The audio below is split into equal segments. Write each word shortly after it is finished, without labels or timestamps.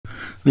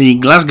The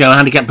Glasgow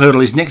Handicap hurdle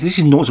is next. This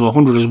is 0 to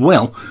 100 as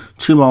well.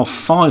 2 mile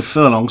 5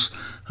 furlongs.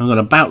 I've got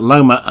About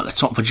Loma at the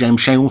top for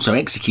James Shea. Also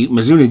Execute.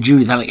 Mazuna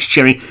Judith, Alex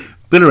Cherry.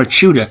 Billa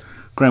Tudor,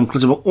 Graham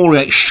Clutterbuck,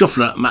 Aureate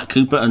Shuffler, Matt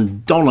Cooper,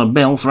 and Dollar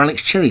Bell for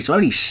Alex Cherry. So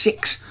only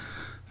 6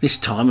 this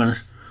time,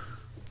 and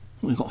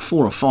we've got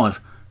 4 or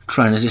 5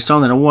 trainers this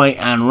time. Then away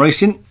and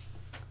racing.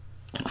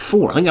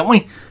 4, I think, haven't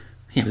we?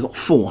 Yeah, we've got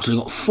 4. So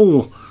we've got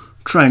 4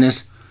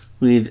 trainers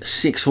with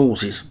 6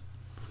 horses.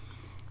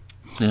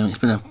 Now, it's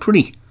been a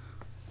pretty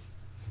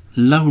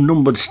low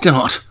numbered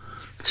start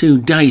to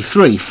day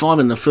 3. 5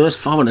 in the first,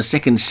 5 in the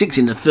second, 6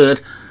 in the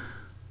third,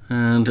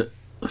 and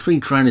 3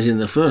 trainers in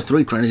the first,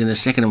 3 trainers in the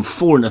second, and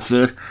 4 in the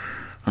third.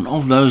 And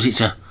of those,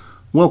 it's a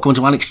welcome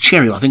to Alex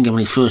Cherry, I think, of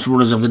the first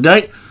runners of the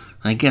day.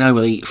 They get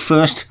over the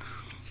first,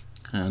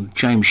 and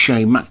James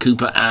Shea, Matt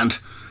Cooper, and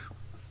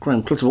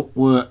Graham Clutterbuck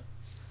were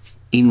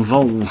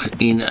involved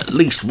in at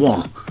least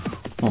one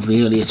of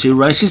the earlier 2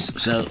 races.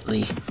 So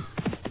the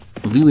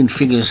viewing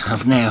figures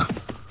have now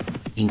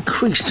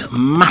increased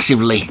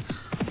massively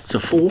to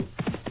 4,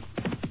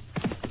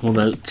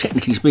 although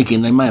technically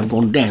speaking they may have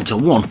gone down to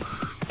 1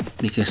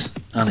 because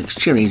Alex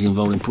Cherry is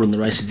involved in putting the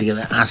races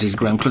together, as is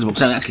Graham Clutterbuck.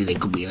 So actually they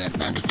could be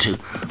down to 2,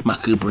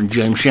 Matt Cooper and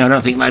James Shea. I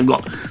don't think they've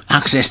got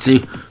access to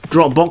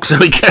drop box, so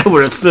we get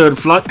over a 3rd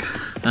flight,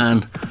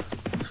 and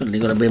certainly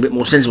got to be a bit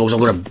more sensible because I've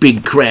got a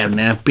big crowd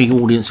now, big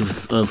audience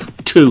of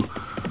 2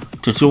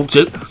 to talk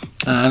to.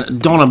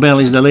 And Donna Bell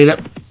is the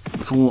leader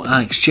for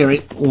Alex Cherry.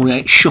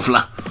 Aureate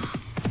Shuffler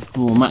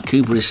for Matt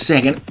Cooper is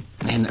second,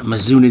 and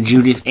Mazuna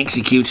Judith,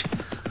 Execute,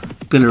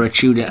 Billa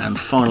Tudor, and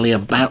finally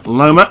About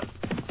Loma.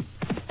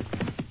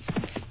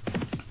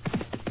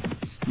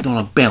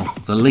 Donna Bell,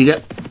 the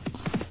leader.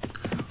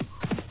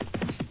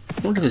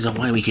 I wonder if there's a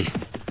way we could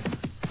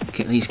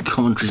get these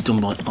commentaries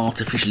done by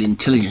artificial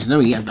intelligence. No,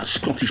 we had that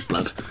Scottish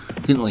bloke,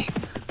 didn't we,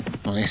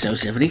 on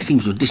SO7. He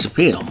seems to have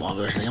disappeared on my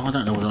version. I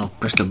don't know whether I've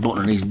pressed a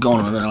button and he's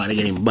gone. I don't know how to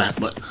get him back,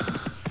 but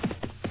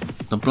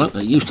the bloke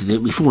that used to do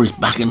it before he's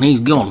back and he's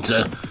gone. So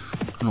I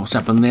don't know what's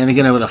happened there. They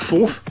get over the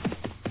 4th.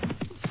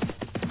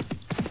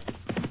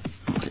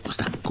 I don't think it was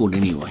that good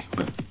anyway,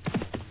 but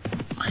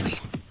maybe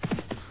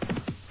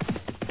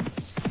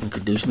we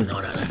could do something.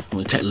 I don't know. It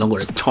would take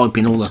longer to type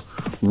in all the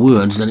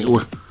words than it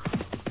would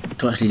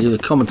to actually do the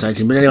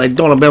commentating. But anyway,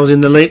 Dollar Bell's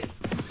in the lead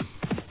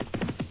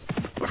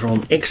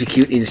from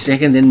Execute in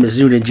second, then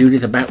Mazuna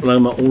Judith, About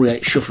Loma,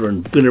 Aureate Shuffler,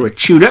 and Billa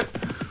Tudor.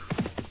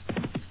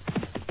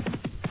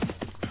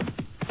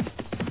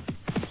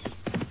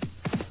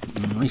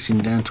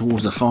 Racing down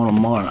towards the final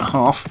mile and a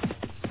half.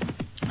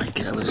 They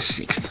get over the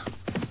 6th.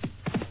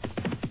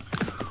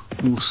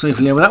 All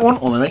safely over that one,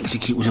 although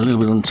Execute was a little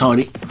bit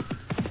untidy.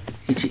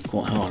 Hit it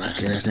quite hard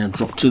actually, that's now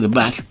dropped to the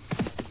back.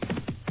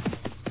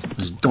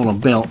 As Dollar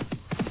Bell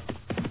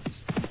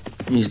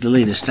is the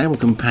leader. Stable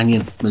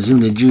companion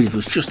Mazuna Judith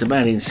was just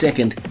about in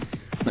second,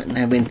 but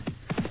now been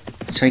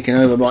taken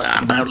over by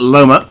About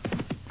Loma.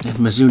 Then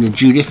Mazuna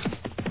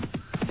Judith,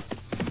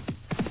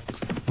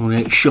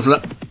 Aureate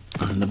Shuffler,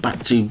 and the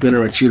back to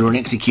Billa Tudor and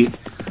Execute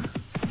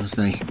as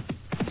they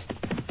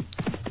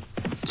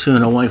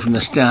turn away from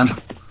the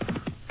stand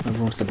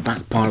over onto the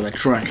back part of the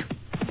track,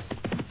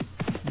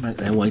 make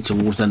their way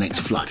towards the next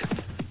flood.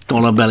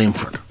 Dollar Bell in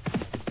front.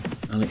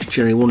 Alex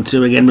Cherry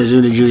 1-2 again.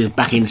 Mazuna Judith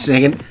back in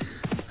second,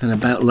 and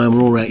About Loma,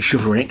 Aureate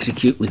Shuffler, and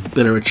Execute with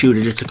Billa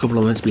Tudor just a couple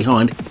of lengths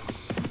behind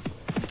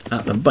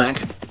at the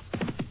back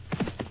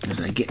as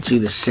they get to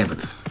the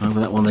 7th. Over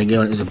that one they go,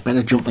 and there's a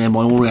better jump there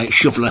by Aureate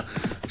Shuffler,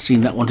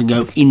 seeing that one to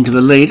go into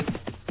the lead.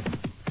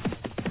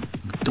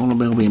 Dollar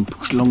Bell being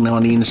pushed along now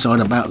on the inside.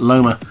 About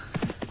Loma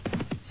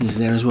is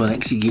there as well.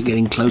 Execute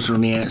getting closer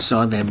on the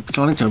outside. They're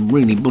starting to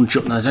really bunch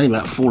up now. There's only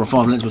about 4 or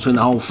 5 lengths between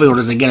the whole field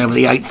as they get over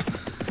the 8th.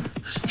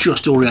 It's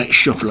just Aureate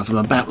Shuffler from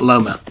About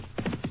Loma.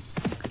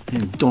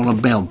 And Dollar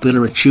Bell,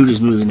 Billa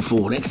Tudor's moving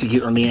forward.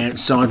 Execute on the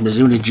outside.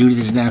 Mazuna Judith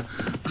is now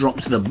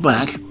dropped to the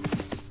back.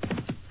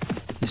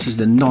 This is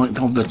the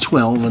 9th of the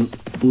 12, and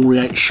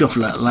Aureate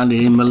Shuffler landed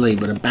in the lead,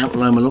 but About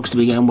Loma looks to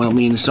be going well on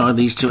the inside.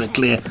 These 2 are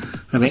clear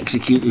of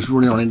Execute, who's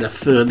running on into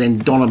 3rd. Then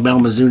Dollar Bell,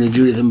 Mazuna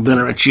Judith, and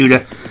Billa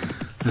Tudor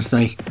as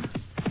they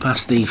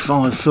pass the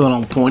 5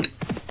 furlong point.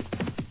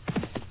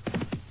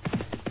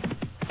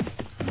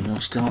 And they'll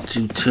start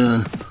to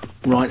turn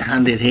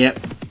right-handed here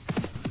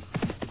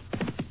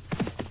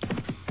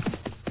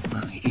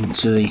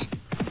into the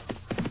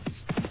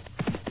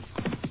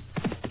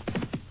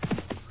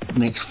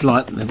next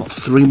flight. They've got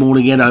 3 more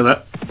to get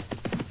over,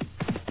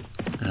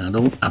 and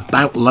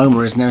About Loma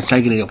is now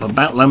taking it up.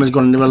 About Loma's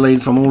got another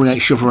lead from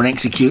Aureate Shuffler and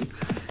Execute,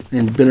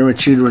 then Billa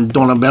Tudor and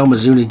Dollar Bell.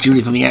 Mazuna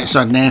Judith on the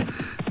outside now,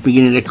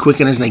 beginning to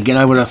quicken as they get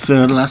over the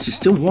 3rd last. It's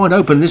still wide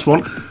open, this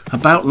one.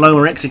 About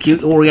Loma,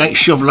 Execute, Aureate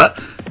Shuffler,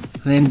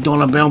 Then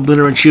Dollar Bell,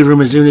 Biller Tudor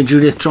and Mizuna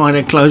Judith trying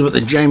to close, but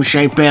the James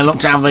Shea pair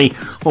looked to have the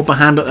upper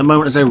hand at the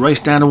moment as they race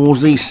down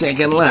towards the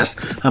second last.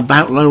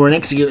 About Lower and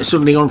Execute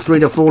suddenly on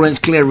 3 to 4 lengths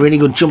clear. Really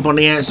good jump on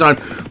the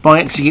outside by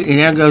Execute. He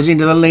now goes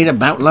into the lead.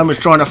 About Lower's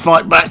trying to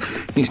fight back.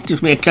 It's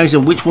just be a case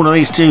of which one of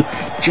these two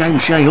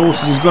James Shea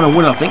horses is going to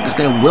win, I think, because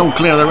they're well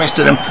clear of the rest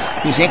of them.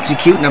 It's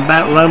Execute and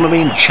About Lower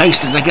being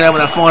chased as they get over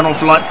the final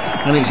flight,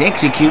 and it's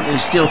Execute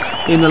who's still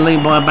in the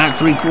lead by about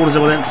 3/4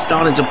 of a length,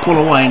 starting to pull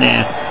away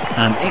now.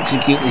 And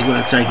Execute is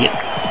going to take it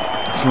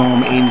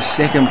from in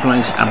second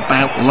place.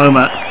 About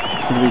Loma.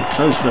 It's going to be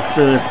close for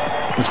third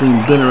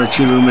between Biller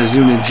Tudor and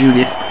Mizuna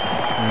Judith,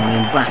 and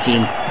then back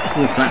in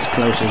fourth, that's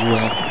close as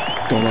well,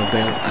 Dollar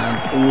Bell and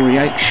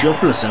Aureate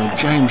Shuffler. So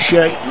James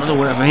Shea, another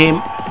winner for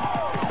him.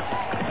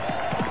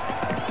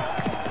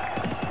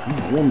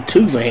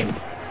 1-2 for him.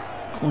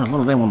 Quite a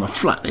lot of them on the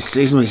flat this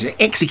season. It's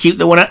Execute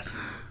the winner.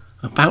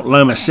 About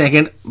Loma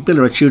second,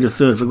 Biller Tudor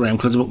third for Graham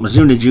Clutterbuck,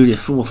 Mizuna Judith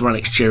fourth for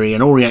Alex Cherry,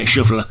 and Aureate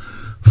Shuffler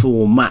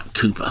for Matt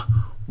Cooper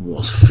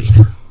was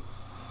fifth.